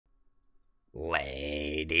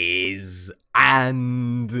Ladies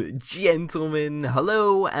and gentlemen,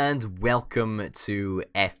 hello and welcome to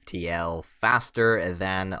FTL, Faster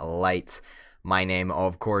Than Light. My name,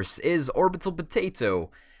 of course, is Orbital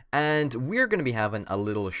Potato, and we're going to be having a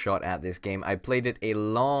little shot at this game. I played it a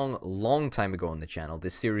long time ago on the channel.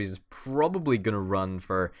 This series is probably going to run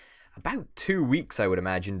for about 2 weeks, I would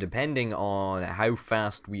imagine, depending on how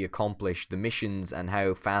fast we accomplish the missions and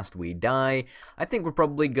how fast we die. I think we're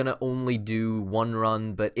probably gonna only do one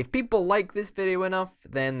run, but if people like this video enough,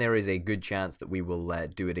 then there is a good chance that we will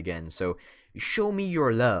do it again. So show me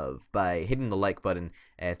your love by hitting the like button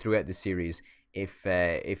throughout the series if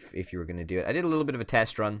you were gonna do it. I did a little bit of a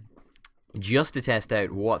test run just to test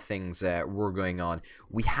out what things were going on.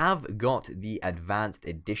 We have got the Advanced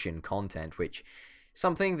Edition content, which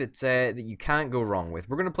something that you can't go wrong with.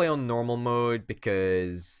 We're going to play on normal mode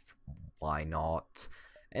because why not?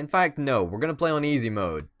 In fact, no, we're going to play on easy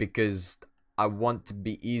mode because I want to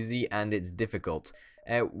be easy and it's difficult.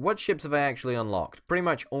 What ships have I actually unlocked? Pretty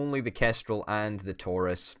much only the Kestral and the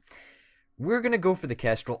Taurus. We're going to go for the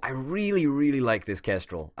Kestral. I really like this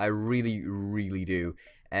Kestral. I really do.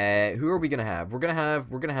 Who are we going to have? We're going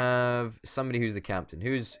to have somebody who's the captain.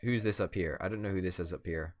 Who's this up here? I don't know who this is up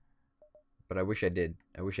here. But I wish I did.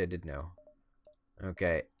 I wish I did know.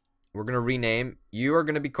 Okay. We're going to rename. You are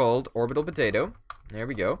going to be called Orbital Potato. There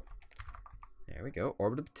we go. There we go.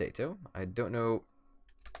 Orbital Potato. I don't know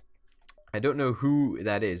who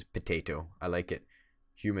that is. Potato. I like it.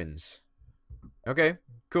 Humans. Okay.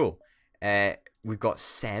 Cool. We've got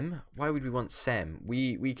Sem. Why would we want Sem?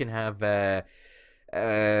 We can have I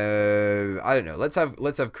don't know. Let's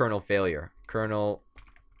have Colonel Failure. Colonel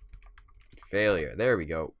Failure. There we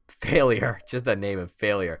go. Failure. Just the name of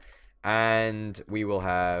Failure. And we will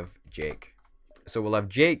have Jake. So we'll have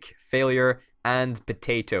Jake, Failure, and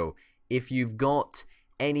Potato. If you've got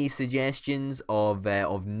any suggestions of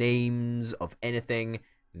names of anything,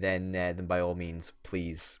 then by all means,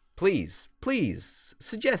 please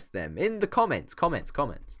suggest them in the comments.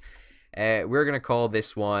 We're gonna call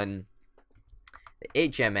this one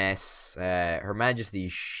HMS, Her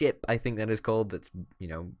Majesty's ship, I think that is called. That's, you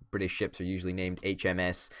know, British ships are usually named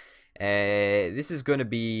HMS. This is going to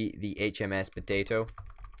be the HMS Potato.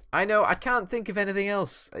 I know, I can't think of anything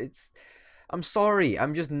else. I'm sorry,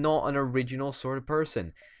 I'm just not an original sort of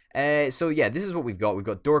person. So yeah, this is what we've got. We've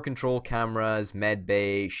got door control, cameras, med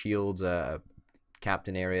bay, shields,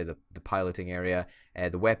 captain area, the piloting area,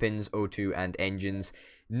 the weapons, O2, and engines.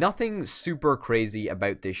 Nothing super crazy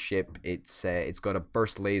about this ship. It's got a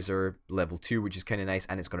burst laser level 2, which is kind of nice,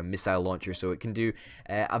 and it's got a missile launcher, so it can do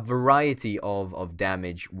a variety of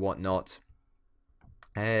damage, whatnot.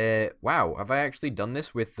 Wow, have I actually done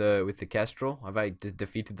this with the Kestral? Have I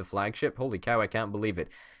defeated the flagship? Holy cow, I can't believe it.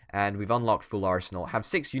 And we've unlocked full arsenal. Have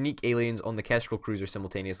 6 unique aliens on the Kestral cruiser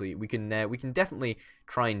simultaneously. We can definitely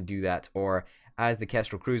try and do that, or as the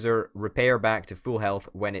Kestral cruiser, repair back to full health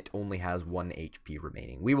when it only has 1 HP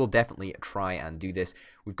remaining. We will definitely try and do this.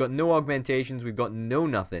 We've got no augmentations, we've got no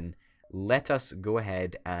nothing. Let us go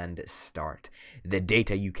ahead and start. The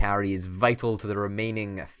data you carry is vital to the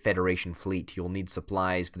remaining Federation fleet. You'll need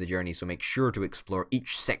supplies for the journey, so make sure to explore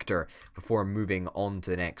each sector before moving on to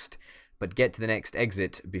the next. But get to the next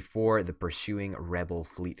exit before the pursuing rebel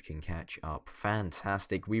fleet can catch up.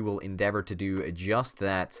 Fantastic. We will endeavor to do just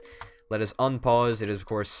that. Let us unpause. It is, of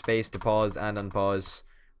course, space to pause and unpause.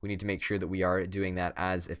 We need to make sure that we are doing that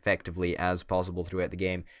as effectively as possible throughout the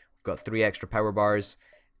game. We've got 3 extra power bars.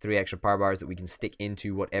 3 extra power bars that we can stick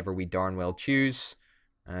into whatever we darn well choose.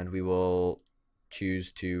 And we will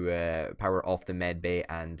choose to power off the med bay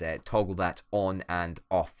and toggle that on and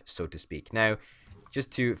off, so to speak. Now,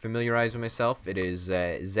 just to familiarize with myself, it is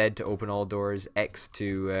Z to open all doors, X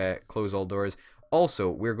to close all doors. Also,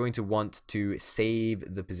 we're going to want to save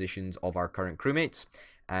the positions of our current crewmates,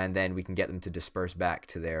 and then we can get them to disperse back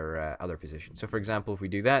to their other positions. So, for example, if we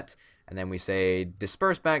do that, and then we say,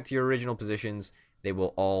 disperse back to your original positions, they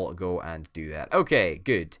will all go and do that. Okay,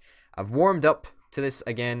 good. I've warmed up to this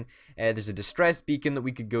again. There's a distress beacon that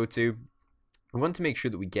we could go to. We want to make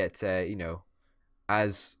sure that we get, you know,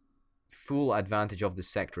 as full advantage of this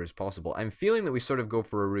sector as possible. I'm feeling that we sort of go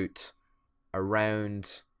for a route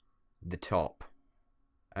around the top.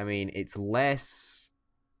 I mean, it's less,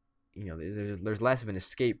 you know, there's less of an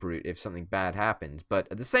escape route if something bad happens, but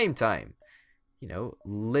at the same time, you know,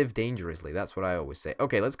 live dangerously. That's what I always say.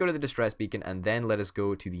 Okay, let's go to the distress beacon, and then let us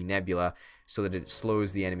go to the nebula so that it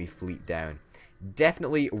slows the enemy fleet down.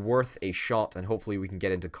 Definitely worth a shot, and hopefully we can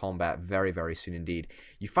get into combat very, very soon indeed.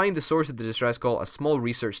 You find the source of the distress call, a small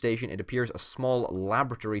research station. It appears a small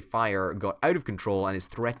laboratory fire got out of control and is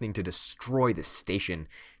threatening to destroy the station.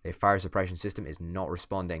 The fire suppression system is not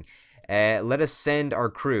responding. Let us send our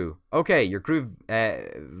crew. Okay, your crew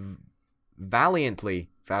valiantly.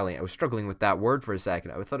 Valiant. I was struggling with that word for a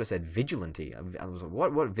second. I thought it said vigilante. I was like,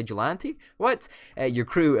 what? Vigilante? What? Your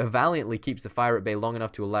crew valiantly keeps the fire at bay long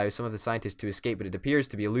enough to allow some of the scientists to escape, but it appears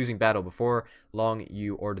to be a losing battle. Before long,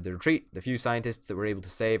 you ordered the retreat. The few scientists that were able to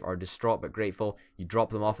save are distraught but grateful. You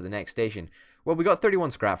drop them off at the next station. Well, we got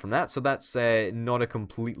 31 scrap from that, so that's not a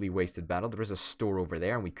completely wasted battle. There is a store over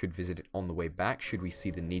there, and we could visit it on the way back, should we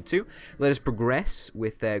see the need to. Let us progress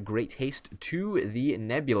with great haste to the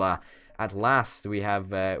nebula. At last, we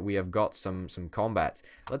have got some combat.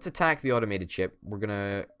 Let's attack the automated ship. We're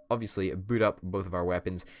gonna obviously boot up both of our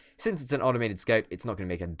weapons. Since it's an automated scout, it's not gonna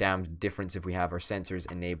make a damned difference if we have our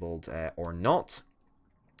sensors enabled or not.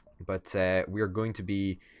 But we are going to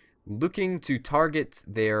be looking to target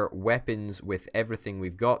their weapons with everything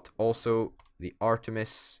we've got. Also, the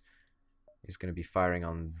Artemis is going to be firing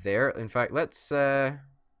on there. In fact, let's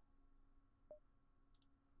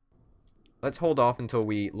hold off until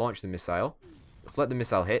we launch the missile. Let's let the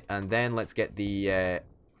missile hit, and then let's get the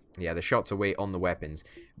shots away on the weapons.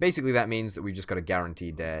 Basically, that means that we've just got a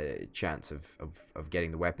guaranteed chance of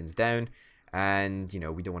getting the weapons down, and, you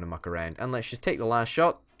know, we don't want to muck around. And let's just take the last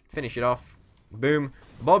shot, finish it off. Boom.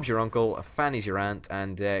 Bob's your uncle, Fanny's your aunt,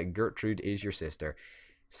 and Gertrude is your sister.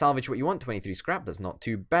 Salvage what you want, 23 scrap, that's not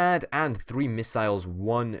too bad, and 3 missiles,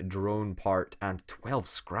 1 drone part, and 12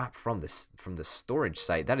 scrap from the storage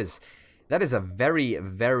site. That is a very,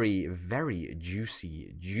 very, very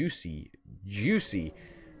juicy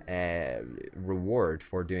reward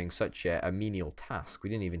for doing such a menial task. We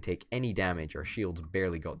didn't even take any damage. Our shields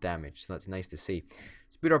barely got damaged, so that's nice to see.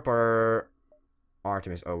 Let's boot up our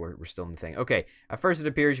Artemis. Oh, we're still in the thing. Okay, at first it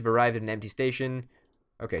appears you've arrived at an empty station.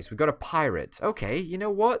 Okay, so we've got a pirate. Okay, you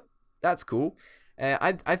know what? That's cool.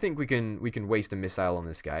 I think we can waste a missile on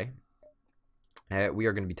this guy. We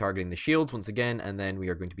are going to be targeting the shields once again, and then we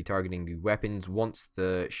are going to be targeting the weapons once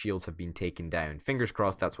the shields have been taken down. Fingers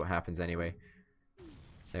crossed that's what happens anyway.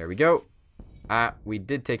 There we go. We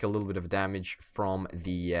did take a little bit of damage from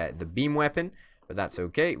the beam weapon, but that's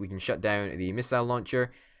okay. We can shut down the missile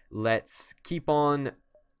launcher. Let's keep on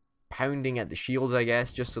pounding at the shields, I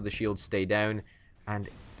guess, just so the shields stay down. And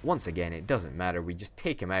once again, it doesn't matter. We just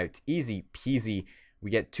take them out. Easy peasy.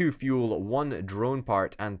 We get 2 fuel, 1 drone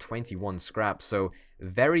part, and 21 scrap. So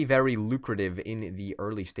very, very lucrative in the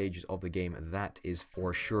early stages of the game. That is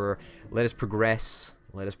for sure. Let us progress.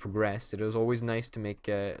 Let us progress. It is always nice to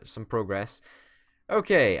make some progress.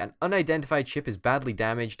 Okay, an unidentified ship is badly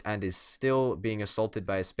damaged and is still being assaulted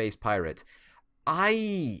by a space pirate.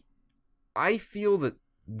 I feel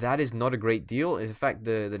that is not a great deal. The fact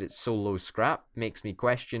that it's so low scrap makes me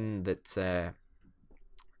question that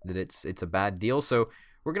it's a bad deal. So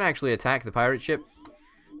we're gonna actually attack the pirate ship,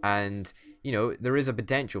 and you know there is a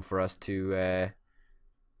potential for us to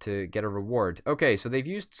get a reward. Okay, so they've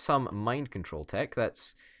used some mind control tech.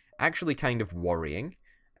 That's actually kind of worrying.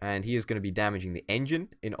 And he is going to be damaging the engine,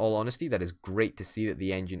 in all honesty. That is great to see that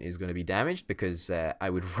the engine is going to be damaged, because I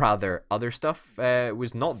would rather other stuff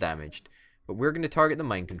was not damaged. But we're going to target the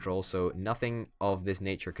mind control, so nothing of this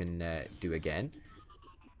nature can do again.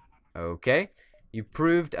 Okay. You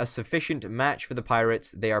proved a sufficient match for the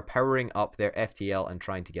pirates. They are powering up their FTL and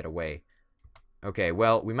trying to get away. Okay,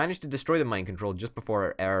 well, we managed to destroy the mind control just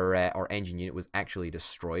before our engine unit was actually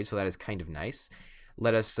destroyed, so that is kind of nice.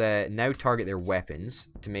 Let us now target their weapons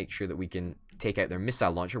to make sure that we can take out their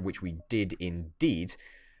missile launcher, which we did indeed.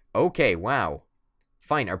 Okay, wow.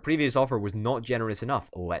 Fine, our previous offer was not generous enough.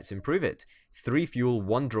 Let's improve it. 3 fuel,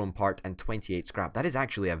 1 drone part, and 28 scrap. That is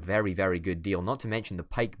actually a very, very good deal, not to mention the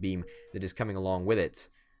Pike beam that is coming along with it.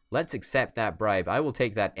 Let's accept that bribe. I will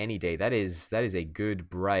take that any day. That is a good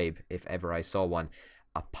bribe, if ever I saw one.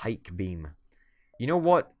 A Pike beam. You know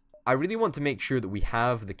what? I really want to make sure that we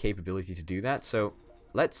have the capability to do that, so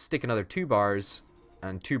let's stick another 2 bars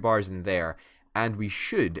and 2 bars in there, and we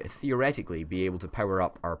should theoretically be able to power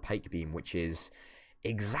up our Pike beam, which is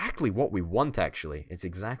exactly what we want, actually. It's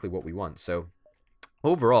exactly what we want. So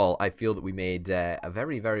overall, I feel that we made a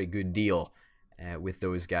very, very good deal with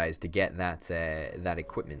those guys to get that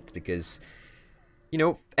equipment, because you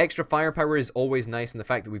know, extra firepower is always nice, and the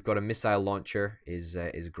fact that we've got a missile launcher is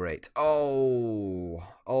great. Oh,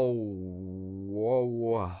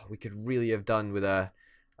 whoa, we could really have done with a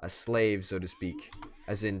a slave, so to speak.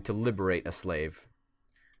 As in, to liberate a slave.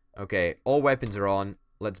 Okay, all weapons are on.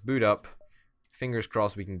 Let's boot up. Fingers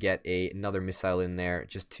crossed we can get another missile in there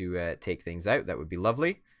just to take things out. That would be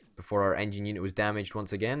lovely. Before our engine unit was damaged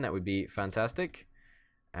once again, that would be fantastic.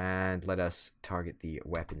 And let us target the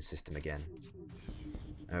weapon system again.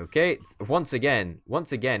 Okay, once again,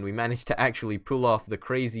 we managed to actually pull off the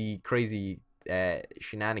crazy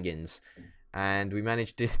shenanigans. And we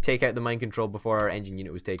managed to take out the mind control before our engine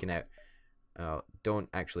unit was taken out. Oh, don't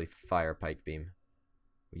actually fire Pike Beam.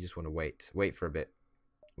 We just want to wait. Wait for a bit.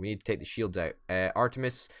 We need to take the shields out.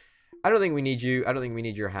 Artemis, I don't think we need you. I don't think we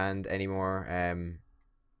need your hand anymore.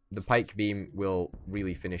 The Pike Beam will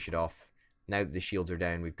really finish it off. Now that the shields are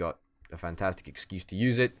down, we've got a fantastic excuse to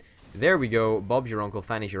use it. There we go. Bob's your uncle,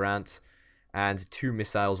 Fanny's your aunt. And 2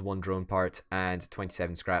 missiles, 1 drone part, and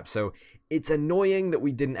 27 scrap. So it's annoying that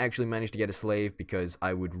we didn't actually manage to get a slave, because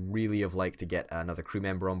I would really have liked to get another crew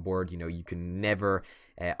member on board. You know, you can never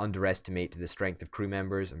underestimate the strength of crew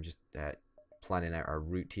members. I'm just planning out our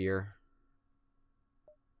route here.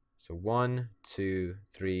 So 1, 2,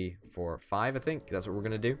 3, 4, 5, I think. That's what we're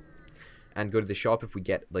going to do. And go to the shop if we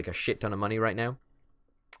get like a shit ton of money right now.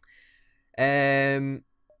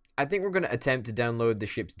 I think we're going to attempt to download the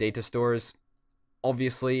ship's data stores.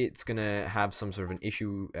 Obviously, it's going to have some sort of an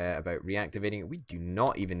issue about reactivating it. We do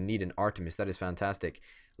not even need an Artemis. That is fantastic.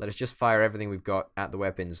 Let us just fire everything we've got at the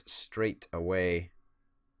weapons straight away.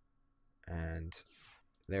 And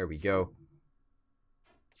there we go.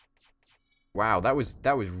 Wow, that was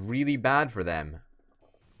really bad for them.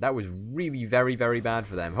 That was really very, very bad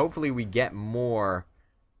for them. Hopefully we get more.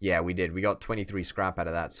 Yeah, we did. We got 23 scrap out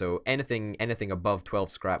of that. So anything above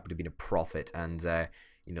 12 scrap would have been a profit. And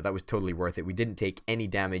you know, that was totally worth it. We didn't take any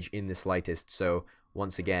damage in the slightest. So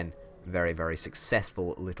once again, very, very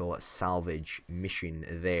successful little salvage mission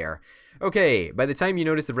there. Okay, by the time you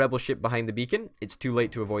notice the rebel ship behind the beacon, it's too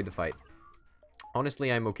late to avoid the fight.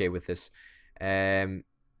 Honestly, I'm okay with this.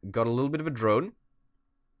 Got a little bit of a drone.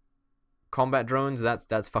 Combat drones,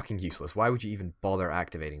 that's fucking useless. Why would you even bother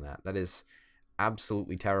activating that? That is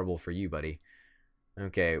absolutely terrible for you, buddy.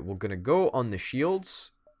 Okay, we're gonna go on the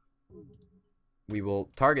shields. We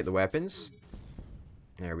will target the weapons.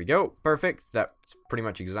 There we go. Perfect. That's pretty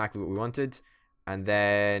much exactly what we wanted. And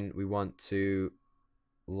then we want to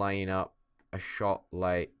line up a shot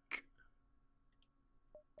like...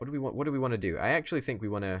 What do we want to do? I actually think we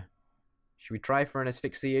want to... Should we try for an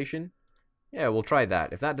asphyxiation? Yeah, we'll try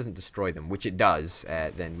that. If that doesn't destroy them, which it does,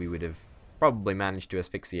 then we would have probably managed to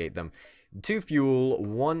asphyxiate them. 2 fuel,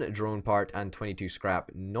 1 drone part, and 22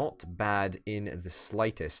 scrap. Not bad in the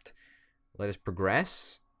slightest. Let us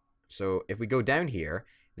progress. So if we go down here,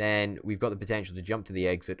 then we've got the potential to jump to the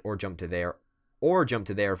exit, or jump to there, or jump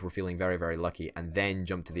to there if we're feeling very, very lucky, and then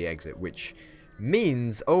jump to the exit, which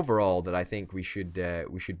means overall that I think we should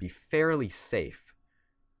be fairly safe.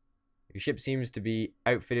 Your ship seems to be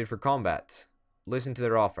outfitted for combat. Listen to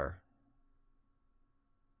their offer.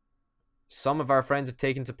 Some of our friends have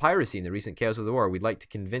taken to piracy in the recent chaos of the war. We'd like to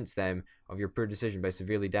convince them of your poor decision by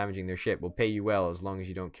severely damaging their ship. We'll pay you well as long as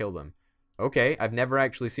you don't kill them. Okay, I've never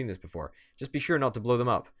actually seen this before. Just be sure not to blow them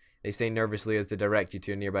up, they say nervously as they direct you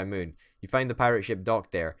to a nearby moon. You find the pirate ship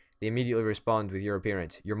docked there. They immediately respond with your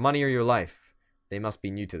appearance. Your money or your life? They must be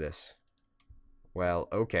new to this. Well,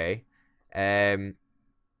 okay.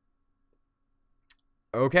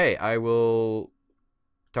 Okay, I will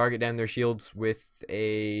target down their shields with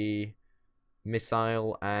a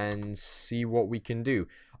missile and see what we can do.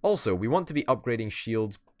 Also, we want to be upgrading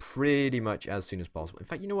shields pretty much as soon as possible. In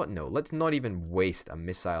fact, you know what? No, let's not even waste a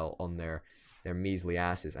missile on their measly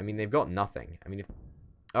asses. I mean, they've got nothing. I mean, if...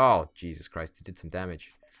 Oh, Jesus Christ, it did some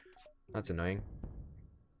damage. That's annoying.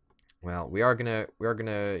 Well, we are gonna,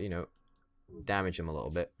 you know, damage them a little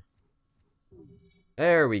bit.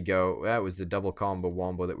 There we go. That was the double combo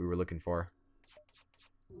wombo that we were looking for.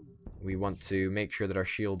 We want to make sure that our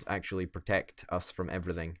shields actually protect us from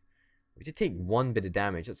everything. We did take 1 bit of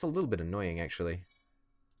damage. That's a little bit annoying, actually.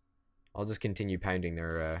 I'll just continue pounding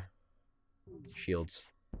their shields.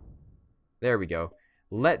 There we go.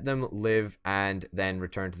 Let them live and then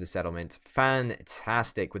return to the settlement.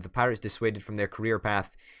 Fantastic. With the pirates dissuaded from their career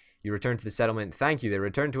path, you return to the settlement. Thank you. They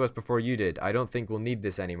returned to us before you did. I don't think we'll need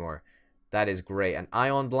this anymore. That is great. An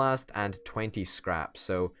ion blast and 20 scrap.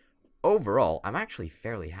 So overall, I'm actually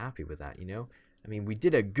fairly happy with that, you know? I mean, we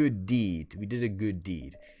did a good deed. We did a good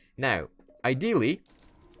deed. Now, ideally,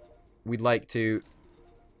 we'd like to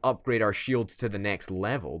upgrade our shields to the next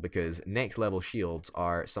level, because next level shields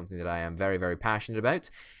are something that I am very, very passionate about.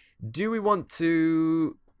 Do we want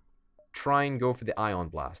to try and go for the ion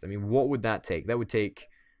blast? I mean, what would that take? That would take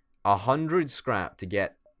 100 scrap to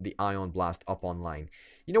get the Ion Blast up online.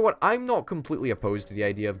 You know what? I'm not completely opposed to the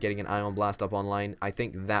idea of getting an Ion Blast up online. I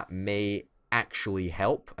think that may actually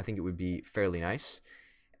help. I think it would be fairly nice.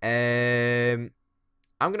 I'm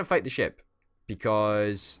going to fight the ship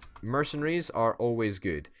because mercenaries are always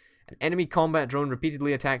good. An enemy combat drone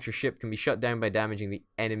repeatedly attacks your ship, can be shut down by damaging the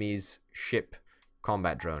enemy's ship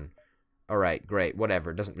combat drone. Alright, great,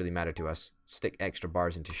 whatever, doesn't really matter to us. Stick extra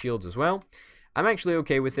bars into shields as well. I'm actually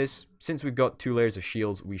okay with this. Since we've got 2 layers of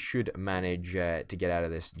shields, we should manage to get out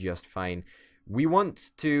of this just fine. We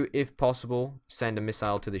want to, if possible, send a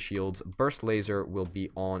missile to the shields. Burst laser will be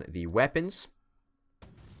on the weapons.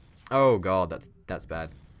 Oh god, that's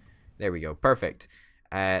bad. There we go, perfect.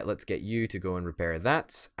 Let's get you to go and repair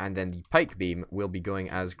that, and then the pike beam will be going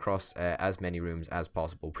across as many rooms as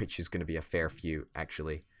possible, which is going to be a fair few,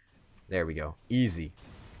 actually. There we go. Easy.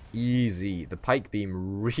 Easy. The pike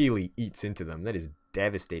beam really eats into them. That is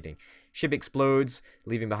devastating. Ship explodes,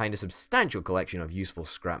 leaving behind a substantial collection of useful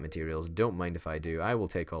scrap materials. Don't mind if I do. I will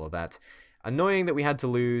take all of that. Annoying that we had to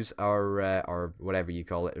lose our whatever you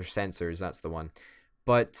call it, our sensors. That's the one.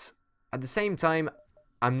 But at the same time,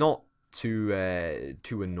 I'm not too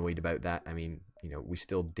annoyed about that. I mean, you know, we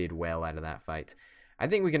still did well out of that fight. I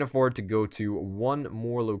think we can afford to go to one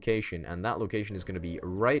more location, and that location is going to be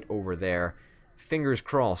right over there. Fingers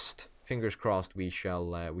crossed. Fingers crossed we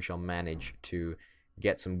shall manage to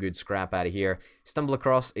get some good scrap out of here. Stumble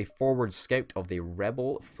across a forward scout of the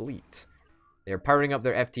rebel fleet. They're powering up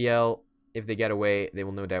their FTL. If they get away, they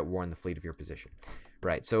will no doubt warn the fleet of your position.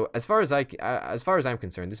 Right, so as far as I'm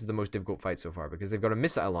concerned, this is the most difficult fight so far because they've got a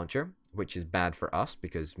missile launcher, which is bad for us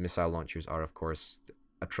because missile launchers are, of course,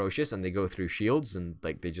 atrocious and they go through shields and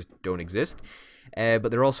like they just don't exist. But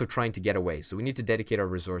they're also trying to get away, so we need to dedicate our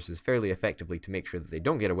resources fairly effectively to make sure that they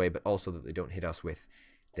don't get away, but also that they don't hit us with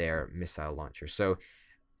their missile launcher. So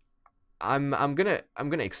I'm gonna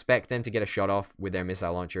expect them to get a shot off with their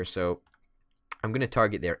missile launcher. So I'm gonna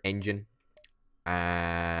target their engine.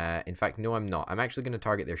 In fact, no, I'm not. I'm actually going to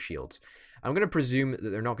target their shields. I'm going to presume that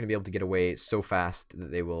they're not going to be able to get away so fast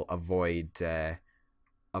that they will avoid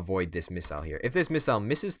this missile here. If this missile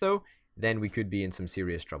misses, though, then we could be in some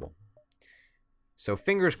serious trouble. So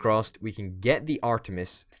fingers crossed, we can get the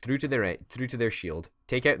Artemis through to their shield,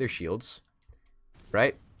 take out their shields,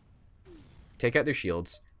 right? Take out their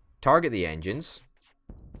shields, target the engines.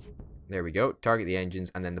 There we go. Target the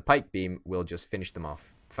engines, and then the pike beam will just finish them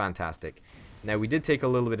off. Fantastic. Now, we did take a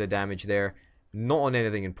little bit of damage there. Not on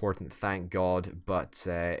anything important, thank God, but,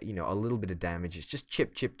 you know, a little bit of damage. It's just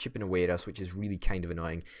chipping away at us, which is really kind of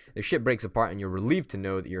annoying. The ship breaks apart, and you're relieved to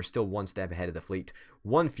know that you're still one step ahead of the fleet.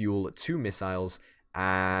 1 fuel, 2 missiles,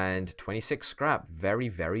 and 26 scrap. Very,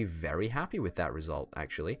 very, very happy with that result,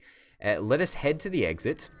 actually. Let us head to the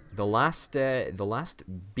exit, the last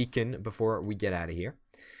beacon before we get out of here.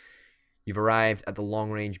 You've arrived at the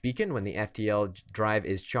long-range beacon. When the FTL drive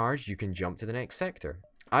is charged, you can jump to the next sector.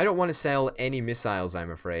 I don't want to sell any missiles,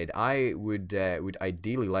 I'm afraid. I would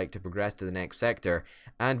ideally like to progress to the next sector,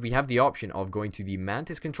 and we have the option of going to the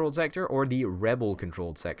Mantis-controlled sector or the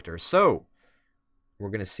Rebel-controlled sector. So,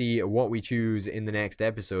 we're going to see what we choose in the next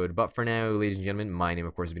episode. But for now, ladies and gentlemen, my name,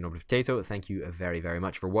 of course, has been Potato. Thank you very, very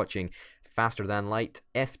much for watching Faster Than Light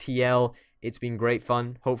FTL. It's been great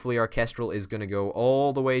fun. Hopefully our Kestral is going to go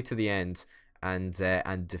all the way to the end and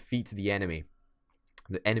defeat the enemy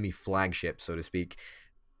flagship, so to speak.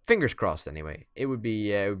 Fingers crossed. Anyway, it would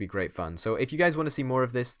be great fun. So if you guys want to see more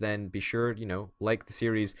of this, then be sure, you know, like the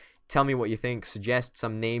series. Tell me what you think. Suggest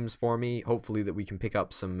some names for me. Hopefully that we can pick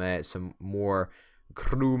up some more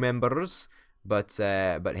crew members. But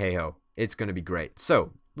hey ho, it's going to be great.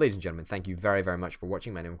 So, ladies and gentlemen, thank you very, very much for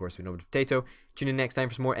watching. My name, of course, is Potato. Tune in next time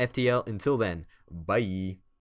for some more FTL. Until then, bye.